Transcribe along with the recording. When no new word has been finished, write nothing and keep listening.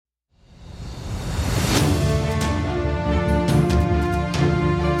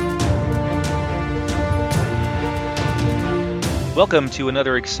Welcome to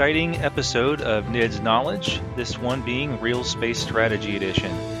another exciting episode of NIDS Knowledge, this one being Real Space Strategy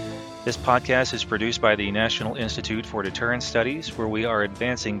Edition. This podcast is produced by the National Institute for Deterrence Studies, where we are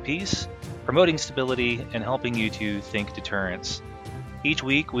advancing peace, promoting stability, and helping you to think deterrence. Each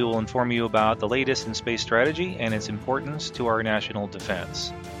week, we will inform you about the latest in space strategy and its importance to our national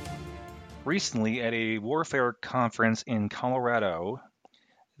defense. Recently, at a warfare conference in Colorado,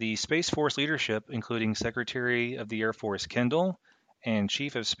 the Space Force leadership, including Secretary of the Air Force Kendall and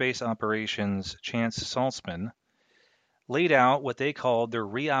Chief of Space Operations Chance Saltzman, laid out what they called their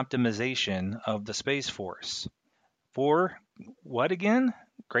reoptimization of the Space Force. For what again?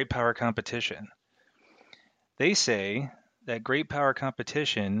 Great power competition. They say that great power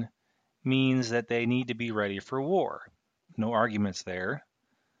competition means that they need to be ready for war. No arguments there.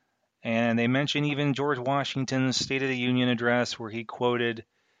 And they mention even George Washington's State of the Union address, where he quoted,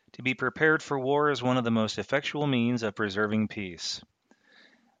 "To be prepared for war is one of the most effectual means of preserving peace.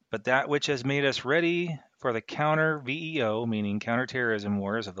 But that which has made us ready for the counter-VEO, meaning counterterrorism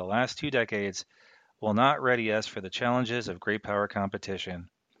wars of the last 2 decades, will not ready us for the challenges of great power competition."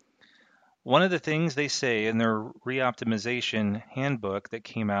 One of the things they say in their reoptimization handbook that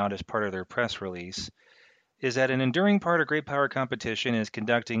came out as part of their press release is that an enduring part of great power competition is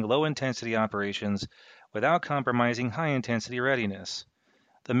conducting low-intensity operations without compromising high-intensity readiness.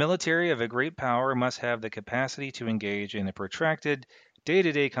 The military of a great power must have the capacity to engage in a protracted,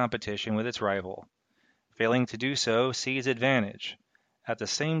 day-to-day competition with its rival. Failing to do so cedes advantage. At the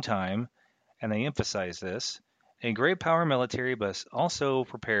same time, and they emphasize this, a great power military must also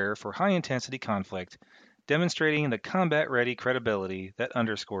prepare for high-intensity conflict, demonstrating the combat-ready credibility that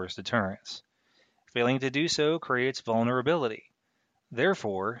underscores deterrence. Failing to do so creates vulnerability.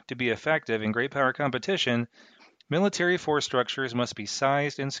 Therefore, to be effective in great power competition, military force structures must be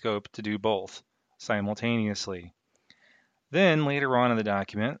sized and scoped to do both simultaneously. Then, later on in the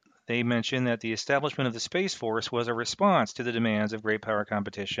document, they mention that the establishment of the Space Force was a response to the demands of great power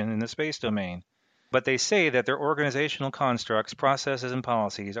competition in the space domain. But they say that their organizational constructs, processes, and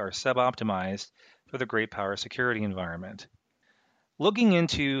policies are suboptimized for the great power security environment. Looking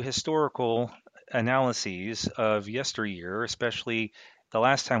into historical analyses of yesteryear, especially the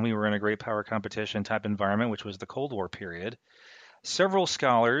last time we were in a great power competition type environment, which was the Cold War period, several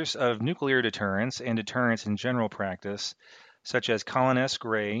scholars of nuclear deterrence and deterrence in general practice, such as Colin S.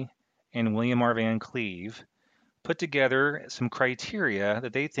 Gray and William R. Van Cleve, put together some criteria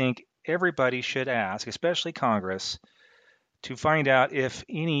that they think everybody should ask, especially Congress, to find out if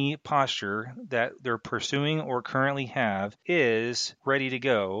any posture that they're pursuing or currently have is ready to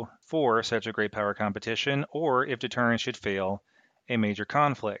go for such a great power competition, or if deterrence should fail a major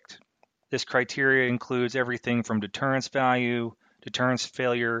conflict. This criteria includes everything from deterrence value, deterrence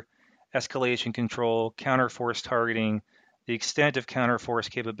failure, escalation control, counterforce targeting, the extent of counterforce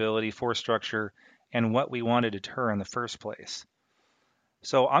capability, force structure, and what we want to deter in the first place.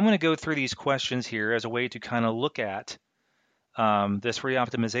 So I'm going to go through these questions here as a way to kind of look at this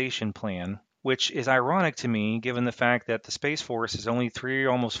reoptimization plan, which is ironic to me given the fact that the Space Force is only 3,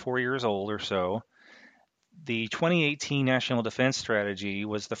 almost 4 years old or so. The 2018 National Defense Strategy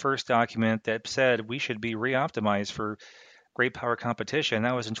was the first document that said we should be reoptimized for great power competition.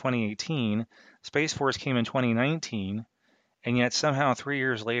 That was in 2018. Space Force came in 2019, and yet somehow 3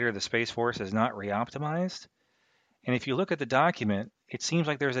 years later, the Space Force is not reoptimized. And if you look at the document, it seems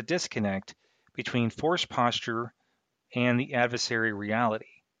like there's a disconnect between force posture and the adversary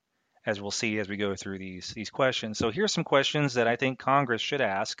reality, as we'll see as we go through these questions. So here's some questions that I think Congress should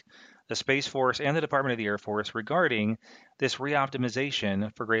ask the Space Force and the Department of the Air Force regarding this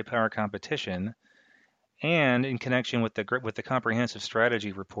reoptimization for great power competition, and in connection with the comprehensive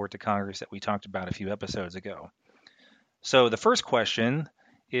strategy report to Congress that we talked about a few episodes ago. So the first question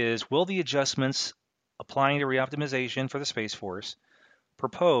is, will the adjustments applying to reoptimization for the Space Force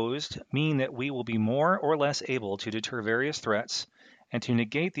proposed mean that we will be more or less able to deter various threats and to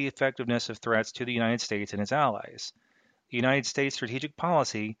negate the effectiveness of threats to the United States and its allies? The United States strategic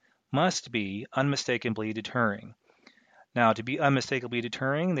policy must be unmistakably deterring. Now, to be unmistakably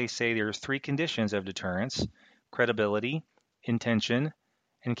deterring, they say there's 3 conditions of deterrence: credibility, intention,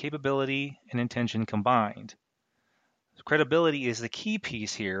 and capability and intention combined. Credibility is the key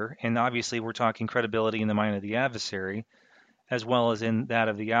piece here, and obviously we're talking credibility in the mind of the adversary, as well as in that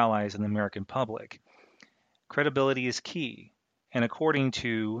of the allies and the American public. Credibility is key, and according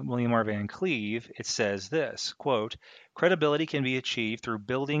to William R. Van Cleve, it says this, quote, "Credibility can be achieved through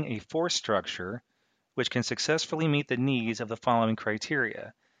building a force structure which can successfully meet the needs of the following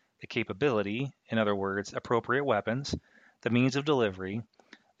criteria: the capability, in other words, appropriate weapons, the means of delivery,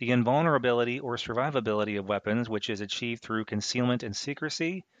 the invulnerability or survivability of weapons, which is achieved through concealment and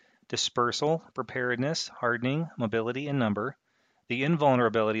secrecy, dispersal, preparedness, hardening, mobility, and number, the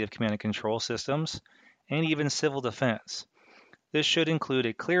invulnerability of command and control systems, and even civil defense. This should include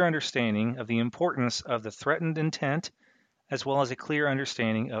a clear understanding of the importance of the threatened intent, as well as a clear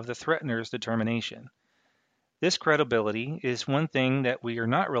understanding of the threatener's determination. This credibility is one thing that we are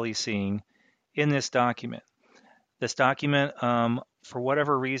not really seeing in this document. This document, for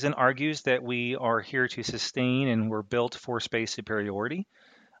whatever reason, argues that we are here to sustain and we're built for space superiority,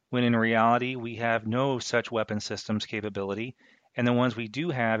 when in reality we have no such weapon systems capability, and the ones we do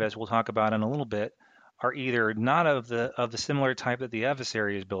have, as we'll talk about in a little bit, are either not of the similar type that the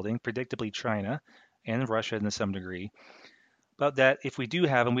adversary is building, predictably China and Russia to some degree, but that if we do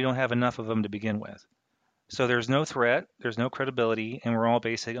have them, we don't have enough of them to begin with. So there's no threat, there's no credibility, and we're all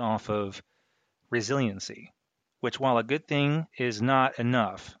basing off of resiliency, which, while a good thing, is not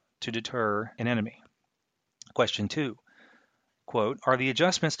enough to deter an enemy. Question 2, quote, are the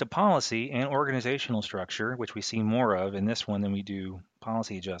adjustments to policy and organizational structure, which we see more of in this one than we do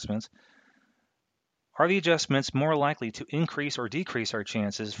policy adjustments, are the adjustments more likely to increase or decrease our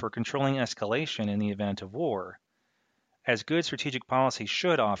chances for controlling escalation in the event of war? As good strategic policy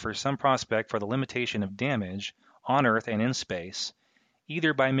should offer some prospect for the limitation of damage on Earth and in space,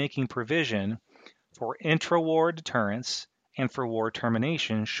 either by making provision for intra-war deterrence and for war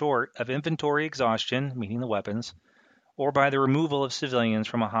termination short of inventory exhaustion, meaning the weapons, or by the removal of civilians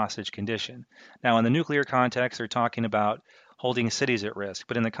from a hostage condition. Now, in the nuclear context, they're talking about holding cities at risk,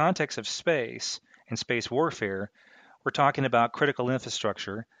 but in the context of space and space warfare, we're talking about critical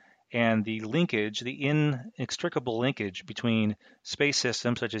infrastructure and the linkage, the inextricable linkage between space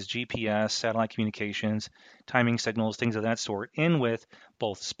systems such as GPS, satellite communications, timing signals, things of that sort, in with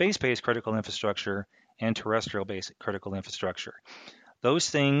both space-based critical infrastructure and terrestrial-based critical infrastructure. Those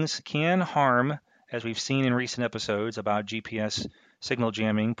things can harm, as we've seen in recent episodes about GPS signal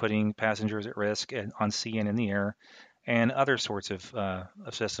jamming, putting passengers at risk on sea and in the air, and other sorts of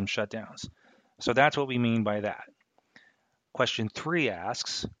system shutdowns. So that's what we mean by that. Question 3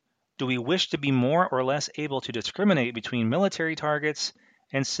 asks, do we wish to be more or less able to discriminate between military targets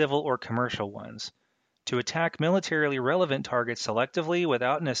and civil or commercial ones? To attack militarily relevant targets selectively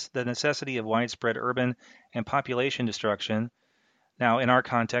without the necessity of widespread urban and population destruction. Now, in our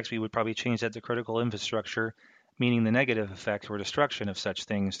context, we would probably change that to critical infrastructure, meaning the negative effect or destruction of such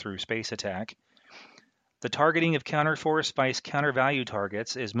things through space attack. The targeting of counterforce by countervalue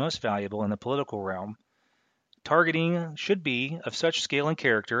targets is most valuable in the political realm. Targeting should be of such scale and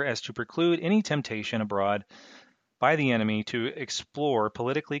character as to preclude any temptation abroad by the enemy to explore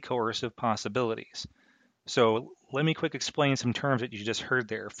politically coercive possibilities. So let me quick explain some terms that you just heard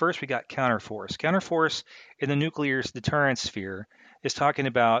there. First, we got counterforce. Counterforce in the nuclear deterrence sphere is talking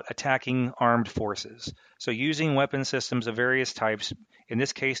about attacking armed forces. So using weapon systems of various types, in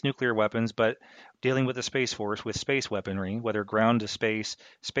this case nuclear weapons, but dealing with the Space Force with space weaponry, whether ground to space,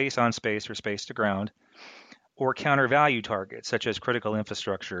 space on space, or space to ground, or counter-value targets, such as critical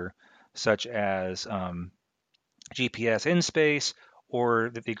infrastructure, such as GPS in space, or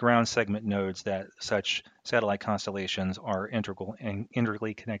the ground segment nodes that such satellite constellations are integral and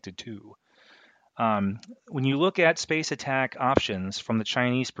integrally connected to. When you look at space attack options from the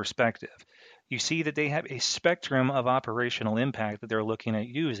Chinese perspective, you see that they have a spectrum of operational impact that they're looking at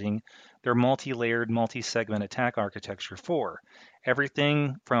using their multi-layered, multi-segment attack architecture for.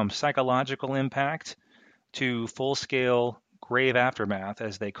 Everything from psychological impact to full-scale grave aftermath,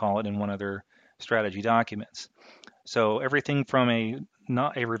 as they call it in one of their strategy documents. So everything from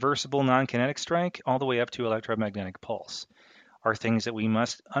a reversible non-kinetic strike all the way up to electromagnetic pulse are things that we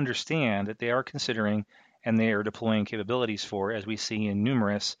must understand that they are considering and they are deploying capabilities for, as we see in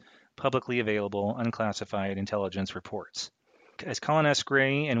numerous publicly available unclassified intelligence reports. As Colin S.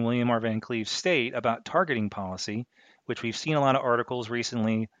 Gray and William R. Van Cleve state about targeting policy, which we've seen a lot of articles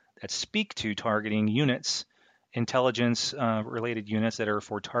recently that speak to targeting units, intelligence-related units that are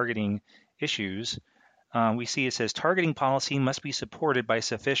for targeting issues, we see it says targeting policy must be supported by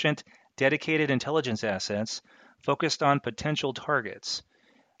sufficient dedicated intelligence assets focused on potential targets.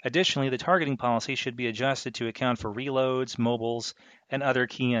 Additionally, the targeting policy should be adjusted to account for reloads, mobiles, and other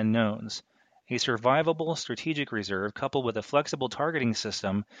key unknowns. A survivable strategic reserve coupled with a flexible targeting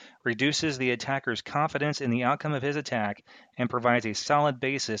system reduces the attacker's confidence in the outcome of his attack and provides a solid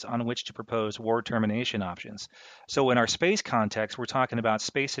basis on which to propose war termination options. So in our space context, we're talking about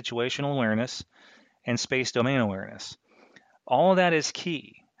space situational awareness and space domain awareness. All of that is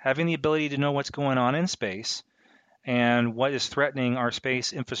key. Having the ability to know what's going on in space and what is threatening our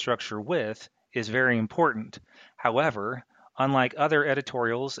space infrastructure with is very important. However, Unlike other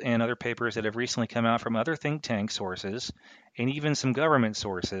editorials and other papers that have recently come out from other think tank sources and even some government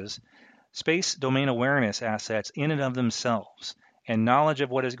sources, space domain awareness assets in and of themselves and knowledge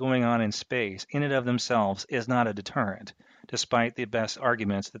of what is going on in space in and of themselves is not a deterrent, despite the best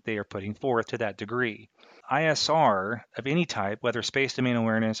arguments that they are putting forth to that degree. ISR of any type, whether space domain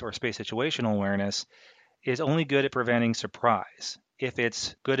awareness or space situational awareness, is only good at preventing surprise if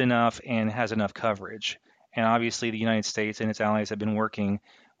it's good enough and has enough coverage. And obviously, the United States and its allies have been working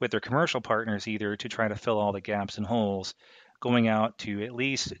with their commercial partners either to try to fill all the gaps and holes, going out to at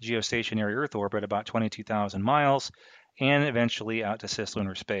least geostationary Earth orbit, about 22,000 miles, and eventually out to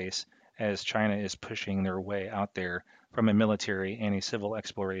cislunar space, as China is pushing their way out there from a military and a civil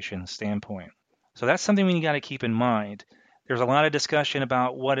exploration standpoint. So that's something we got to keep in mind. There's a lot of discussion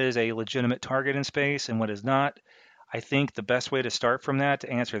about what is a legitimate target in space and what is not. I think the best way to start from that to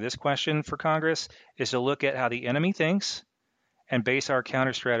answer this question for Congress is to look at how the enemy thinks and base our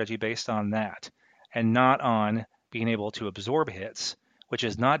counter strategy based on that and not on being able to absorb hits, which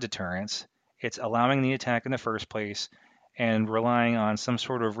is not deterrence. It's allowing the attack in the first place and relying on some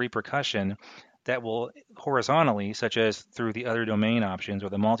sort of repercussion that will horizontally, such as through the other domain options or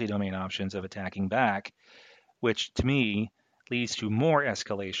the multi-domain options of attacking back, which to me leads to more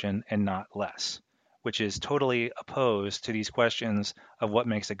escalation and not less, which is totally opposed to these questions of what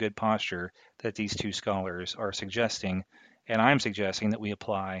makes a good posture that these two scholars are suggesting, and I'm suggesting that we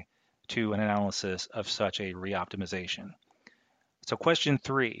apply to an analysis of such a reoptimization. So question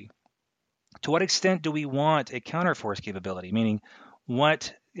 3, to what extent do we want a counterforce capability? Meaning,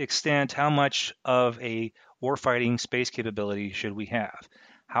 what extent, how much of a warfighting space capability should we have?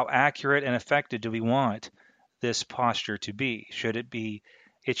 How accurate and effective do we want this posture to be? Should it be,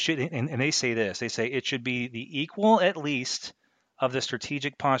 it should, and they say this, they say it should be the equal at least of the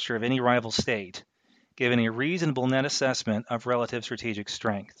strategic posture of any rival state, given a reasonable net assessment of relative strategic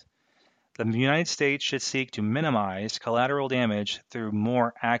strength. The United States should seek to minimize collateral damage through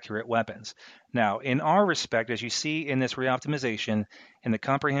more accurate weapons. Now, in our respect, as you see in this reoptimization, in the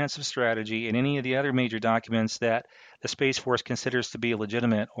comprehensive strategy, in any of the other major documents that the Space Force considers to be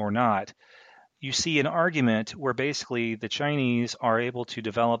legitimate or not, you see an argument where basically the Chinese are able to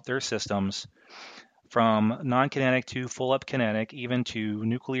develop their systems from non-kinetic to full-up kinetic, even to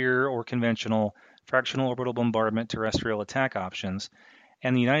nuclear or conventional fractional orbital bombardment terrestrial attack options,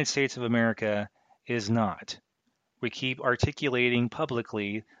 and the United States of America is not. We keep articulating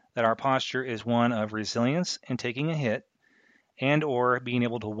publicly that our posture is one of resilience and taking a hit and or being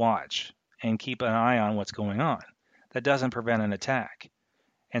able to watch and keep an eye on what's going on. That doesn't prevent an attack.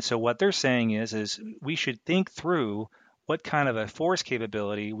 And so what they're saying is we should think through what kind of a force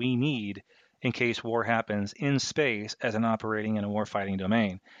capability we need in case war happens in space as an operating in a warfighting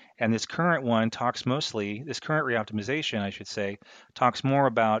domain. And this current one talks mostly, this current reoptimization, I should say, talks more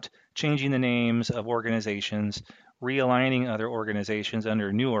about changing the names of organizations, realigning other organizations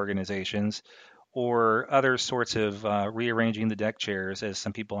under new organizations, or other sorts of rearranging the deck chairs, as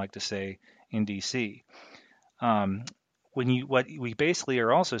some people like to say in DC. What we basically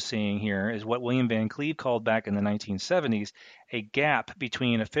are also seeing here is what William Van Cleve called back in the 1970s a gap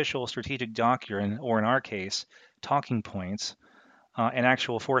between official strategic doctrine, or in our case, talking points, and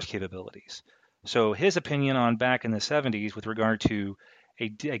actual force capabilities. So his opinion on back in the 70s with regard to a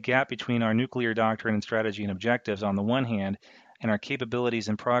gap between our nuclear doctrine and strategy and objectives on the one hand and our capabilities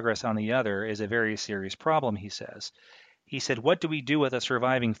and progress on the other is a very serious problem, he says. He said, what do we do with a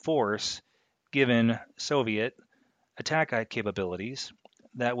surviving force given Soviet attack capabilities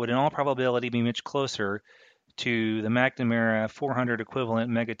that would in all probability be much closer to the McNamara 400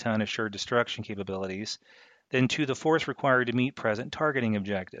 equivalent megaton assured destruction capabilities than to the force required to meet present targeting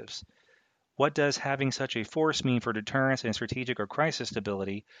objectives? What does having such a force mean for deterrence and strategic or crisis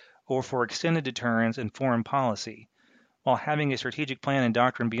stability, or for extended deterrence and foreign policy? While having a strategic plan and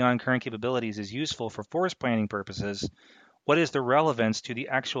doctrine beyond current capabilities is useful for force planning purposes, what is the relevance to the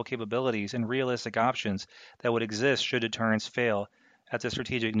actual capabilities and realistic options that would exist should deterrence fail at the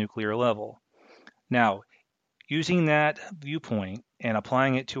strategic nuclear level? Now, using that viewpoint and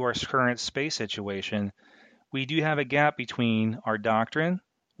applying it to our current space situation, we do have a gap between our doctrine,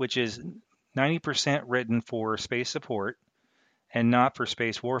 which is 90% written for space support and not for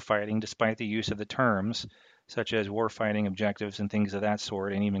space warfighting, despite the use of the terms such as warfighting objectives and things of that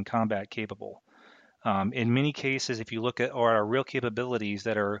sort, and even combat capable. In many cases, if you look at our real capabilities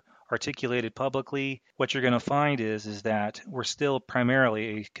that are articulated publicly, what you're going to find is that we're still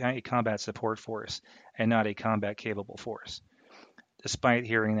primarily a combat support force and not a combat capable force, despite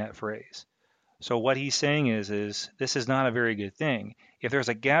hearing that phrase. So what he's saying is this is not a very good thing. If there's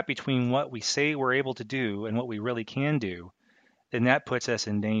a gap between what we say we're able to do and what we really can do, then that puts us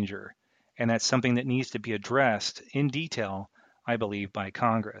in danger. And that's something that needs to be addressed in detail, I believe, by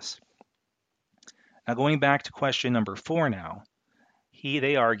Congress. Now, going back to question number 4 now,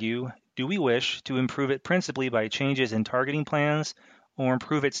 they argue, do we wish to improve it principally by changes in targeting plans or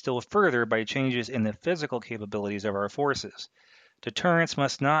improve it still further by changes in the physical capabilities of our forces? Deterrence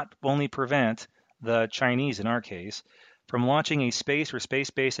must not only prevent the Chinese, in our case, from launching a space or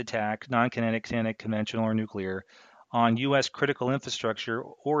space-based attack, non-kinetic, kinetic, conventional, or nuclear, on U.S. critical infrastructure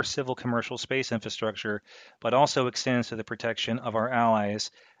or civil commercial space infrastructure, but also extends to the protection of our allies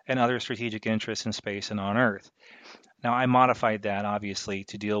and other strategic interests in space and on Earth. Now, I modified that, obviously,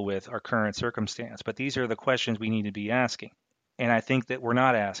 to deal with our current circumstance, but these are the questions we need to be asking. And I think that we're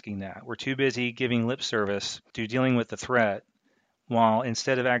not asking that. We're too busy giving lip service to dealing with the threat, while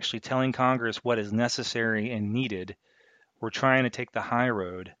instead of actually telling Congress what is necessary and needed, we're trying to take the high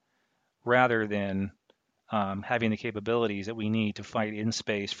road rather than having the capabilities that we need to fight in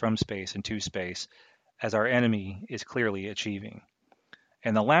space, from space, and to space, as our enemy is clearly achieving.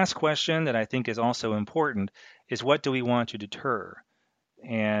 And the last question that I think is also important is, what do we want to deter?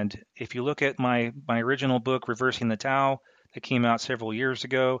 And if you look at my original book, Reversing the Tao, that came out several years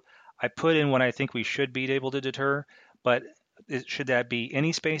ago, I put in what I think we should be able to deter, but should that be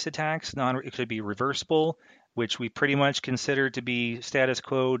any space attacks? It could be reversible, which we pretty much consider to be status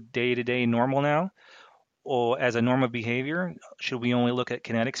quo, day-to-day normal now, or as a norm of behavior. Should we only look at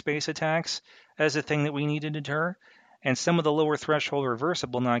kinetic space attacks as a thing that we need to deter? And some of the lower threshold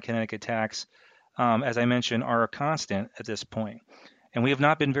reversible non-kinetic attacks, as I mentioned, are a constant at this point. And we have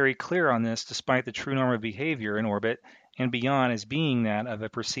not been very clear on this, despite the true norm of behavior in orbit and beyond as being that of a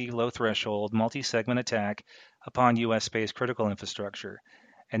perceived low threshold multi-segment attack upon U.S. space critical infrastructure.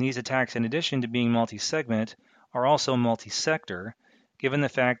 And these attacks, in addition to being multi-segment, are also multi-sector, given the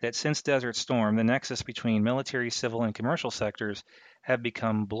fact that since Desert Storm, the nexus between military, civil, and commercial sectors have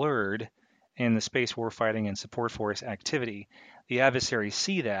become blurred in the space warfighting and support force activity. The adversaries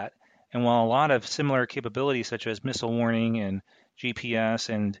see that, and while a lot of similar capabilities such as missile warning and GPS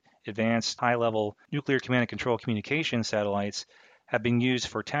and advanced high-level nuclear command and control communication satellites have been used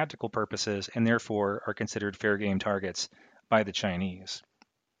for tactical purposes and therefore are considered fair game targets by the Chinese.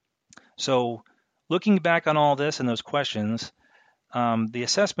 So looking back on all this and those questions, the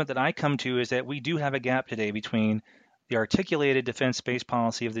assessment that I come to is that we do have a gap today between the articulated defense space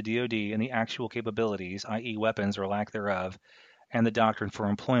policy of the DoD and the actual capabilities, i.e. weapons or lack thereof, and the doctrine for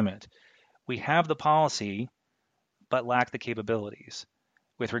employment. We have the policy, but lack the capabilities.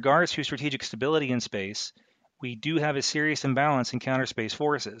 With regards to strategic stability in space, we do have a serious imbalance in counterspace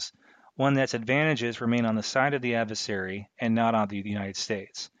forces, one that's advantages remain on the side of the adversary and not on the United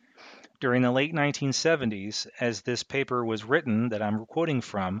States. During the late 1970s, as this paper was written that I'm quoting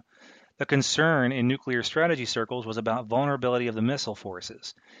from, the concern in nuclear strategy circles was about vulnerability of the missile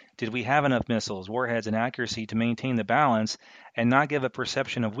forces. Did we have enough missiles, warheads, and accuracy to maintain the balance and not give a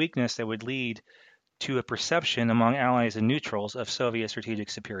perception of weakness that would lead to a perception among allies and neutrals of Soviet strategic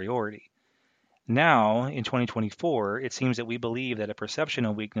superiority? Now, in 2024, it seems that we believe that a perception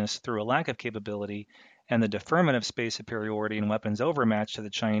of weakness through a lack of capability and the deferment of space superiority and weapons overmatch to the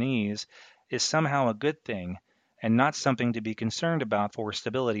Chinese is somehow a good thing and not something to be concerned about for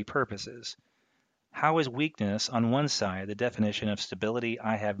stability purposes. How is weakness on one side the definition of stability?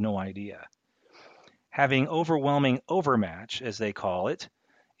 I have no idea. Having overwhelming overmatch, as they call it,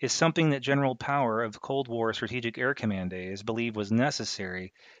 is something that General Power of the Cold War Strategic Air Command days believed was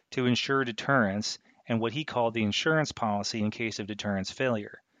necessary to ensure deterrence and what he called the insurance policy in case of deterrence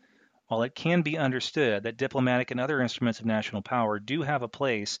failure. While it can be understood that diplomatic and other instruments of national power do have a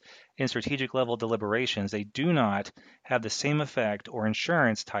place in strategic level deliberations, they do not have the same effect or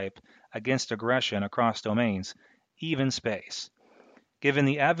insurance type against aggression across domains, even space. Given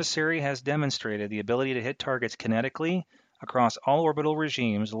the adversary has demonstrated the ability to hit targets kinetically across all orbital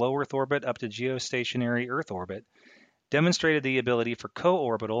regimes, low Earth orbit up to geostationary Earth orbit, demonstrated the ability for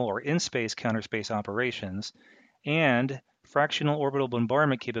co-orbital or in-space counterspace operations, and fractional orbital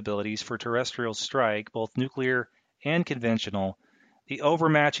bombardment capabilities for terrestrial strike, both nuclear and conventional, the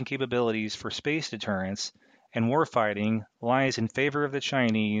overmatch in capabilities for space deterrence and warfighting lies in favor of the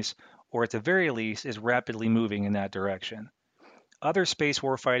Chinese, or at the very least is rapidly moving in that direction. Other space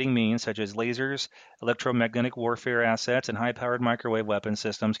warfighting means, such as lasers, electromagnetic warfare assets, and high-powered microwave weapon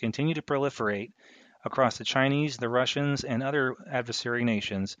systems, continue to proliferate across the Chinese, the Russians, and other adversary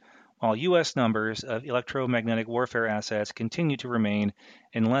nations, while U.S. numbers of electromagnetic warfare assets continue to remain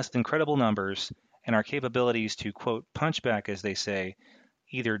in less than credible numbers, and our capabilities to, quote, punch back, as they say,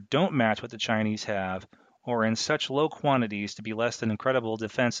 either don't match what the Chinese have, or in such low quantities to be less than incredible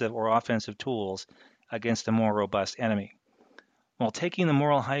defensive or offensive tools against a more robust enemy. While taking the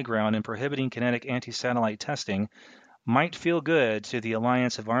moral high ground and prohibiting kinetic anti-satellite testing might feel good to the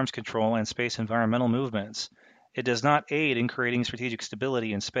Alliance of Arms Control and Space Environmental Movements, it does not aid in creating strategic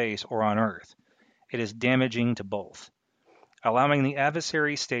stability in space or on Earth. It is damaging to both. Allowing the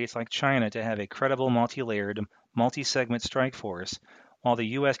adversary states like China to have a credible multi-layered, multi-segment strike force, while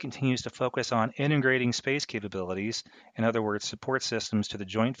the U.S. continues to focus on integrating space capabilities, in other words, support systems to the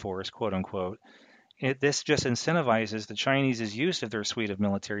joint force, quote unquote, this just incentivizes the Chinese' use of their suite of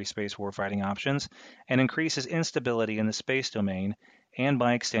military space warfighting options and increases instability in the space domain and,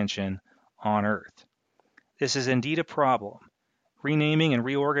 by extension, on Earth. This is indeed a problem. Renaming and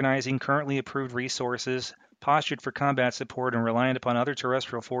reorganizing currently approved resources postured for combat support and reliant upon other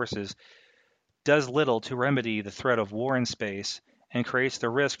terrestrial forces does little to remedy the threat of war in space and creates the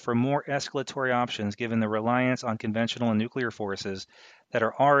risk for more escalatory options given the reliance on conventional and nuclear forces that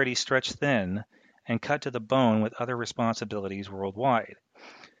are already stretched thin and cut to the bone with other responsibilities worldwide.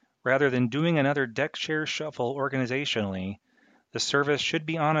 Rather than doing another deck chair shuffle organizationally, the service should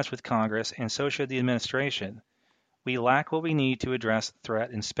be honest with Congress, and so should the administration. We lack what we need to address the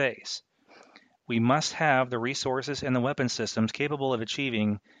threat in space. We must have the resources and the weapon systems capable of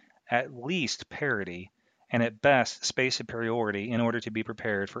achieving at least parity and at best space superiority in order to be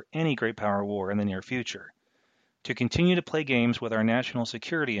prepared for any great power war in the near future. To continue to play games with our national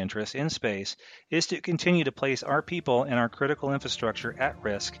security interests in space is to continue to place our people and our critical infrastructure at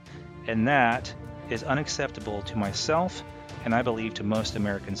risk, and that is unacceptable to myself and I believe to most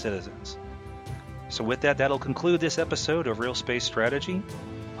American citizens. So with that, that'll conclude this episode of Real Space Strategy.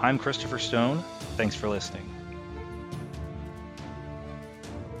 I'm Christopher Stone. Thanks for listening.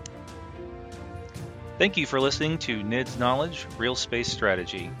 Thank you for listening to NIDS Knowledge, Real Space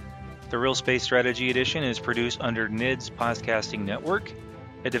Strategy. The Real Space Strategy Edition is produced under NIDS Podcasting Network,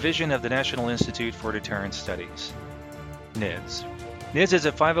 a division of the National Institute for Deterrence Studies. NIDS. NIDS is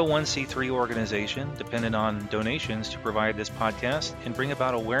a 501c3 organization dependent on donations to provide this podcast and bring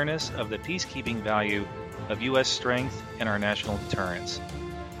about awareness of the peacekeeping value of U.S. strength and our national deterrence.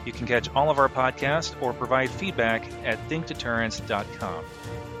 You can catch all of our podcasts or provide feedback at thinkdeterrence.com.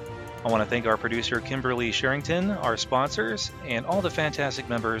 I want to thank our producer, Kimberly Sherrington, our sponsors, and all the fantastic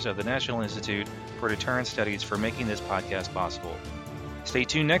members of the National Institute for Deterrence Studies for making this podcast possible. Stay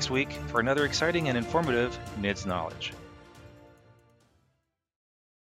tuned next week for another exciting and informative NIDS Knowledge.